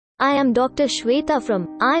I am Dr. Shweta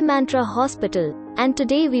from Eye Mantra Hospital, and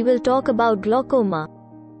today we will talk about glaucoma.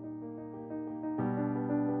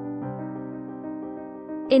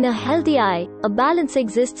 In a healthy eye, a balance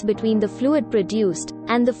exists between the fluid produced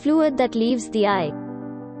and the fluid that leaves the eye.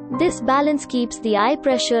 This balance keeps the eye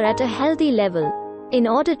pressure at a healthy level. In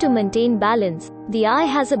order to maintain balance, the eye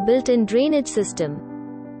has a built-in drainage system.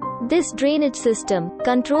 This drainage system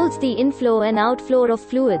controls the inflow and outflow of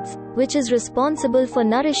fluids, which is responsible for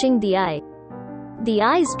nourishing the eye. The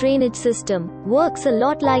eye's drainage system works a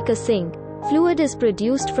lot like a sink. Fluid is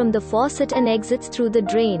produced from the faucet and exits through the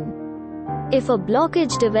drain. If a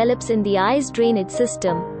blockage develops in the eye's drainage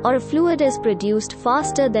system, or a fluid is produced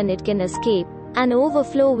faster than it can escape, an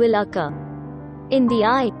overflow will occur. In the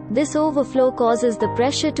eye, this overflow causes the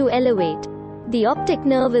pressure to elevate. The optic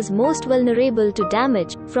nerve is most vulnerable to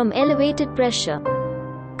damage from elevated pressure.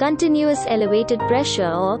 Continuous elevated pressure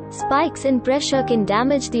or spikes in pressure can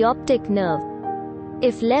damage the optic nerve.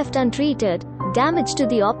 If left untreated, damage to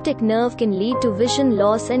the optic nerve can lead to vision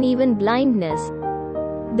loss and even blindness.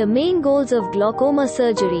 The main goals of glaucoma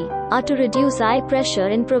surgery are to reduce eye pressure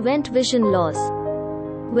and prevent vision loss.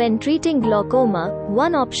 When treating glaucoma,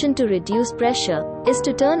 one option to reduce pressure is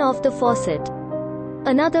to turn off the faucet.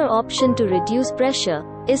 Another option to reduce pressure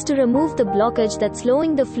is to remove the blockage that's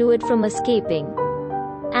slowing the fluid from escaping.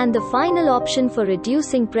 And the final option for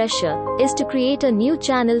reducing pressure is to create a new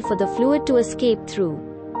channel for the fluid to escape through.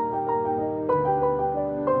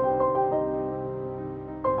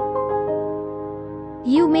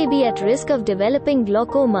 You may be at risk of developing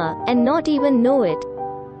glaucoma and not even know it.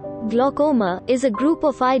 Glaucoma is a group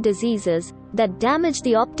of eye diseases that damage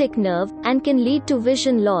the optic nerve and can lead to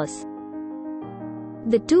vision loss.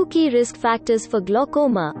 The two key risk factors for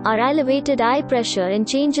glaucoma are elevated eye pressure and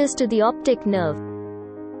changes to the optic nerve.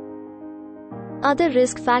 Other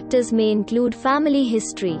risk factors may include family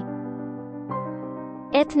history,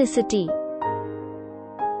 ethnicity,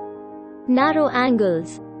 narrow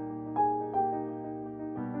angles,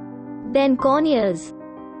 then corneas,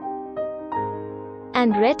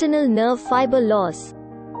 and retinal nerve fiber loss.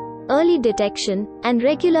 Early detection and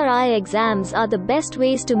regular eye exams are the best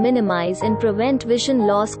ways to minimize and prevent vision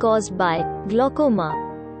loss caused by glaucoma.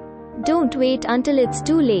 Don't wait until it's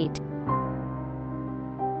too late.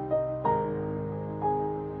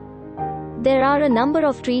 There are a number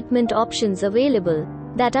of treatment options available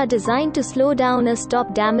that are designed to slow down or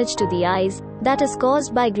stop damage to the eyes that is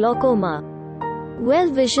caused by glaucoma. While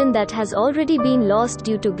vision that has already been lost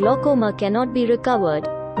due to glaucoma cannot be recovered,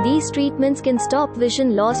 these treatments can stop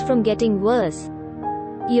vision loss from getting worse.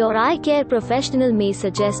 Your eye care professional may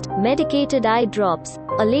suggest medicated eye drops,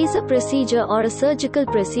 a laser procedure or a surgical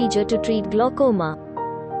procedure to treat glaucoma.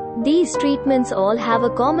 These treatments all have a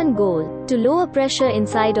common goal: to lower pressure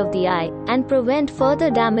inside of the eye and prevent further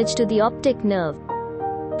damage to the optic nerve.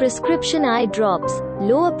 Prescription eye drops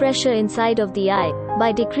lower pressure inside of the eye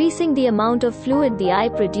by decreasing the amount of fluid the eye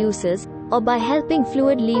produces, or by helping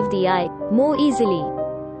fluid leave the eye more easily.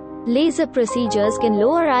 Laser procedures can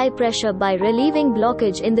lower eye pressure by relieving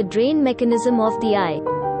blockage in the drain mechanism of the eye.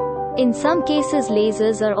 In some cases,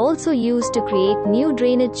 lasers are also used to create new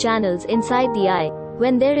drainage channels inside the eye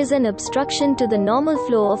when there is an obstruction to the normal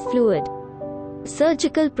flow of fluid.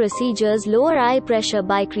 Surgical procedures lower eye pressure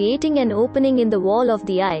by creating an opening in the wall of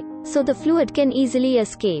the eye so the fluid can easily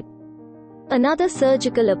escape. Another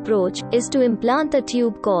surgical approach is to implant a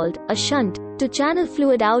tube called a shunt to channel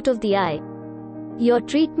fluid out of the eye. Your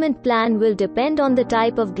treatment plan will depend on the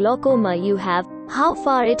type of glaucoma you have, how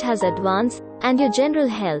far it has advanced, and your general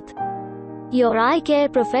health. Your eye care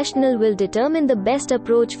professional will determine the best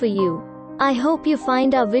approach for you. I hope you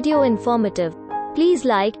find our video informative. Please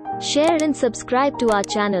like, share and subscribe to our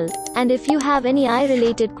channel, and if you have any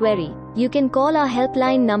eye-related query, you can call our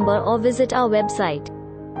helpline number or visit our website.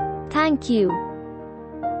 Thank you.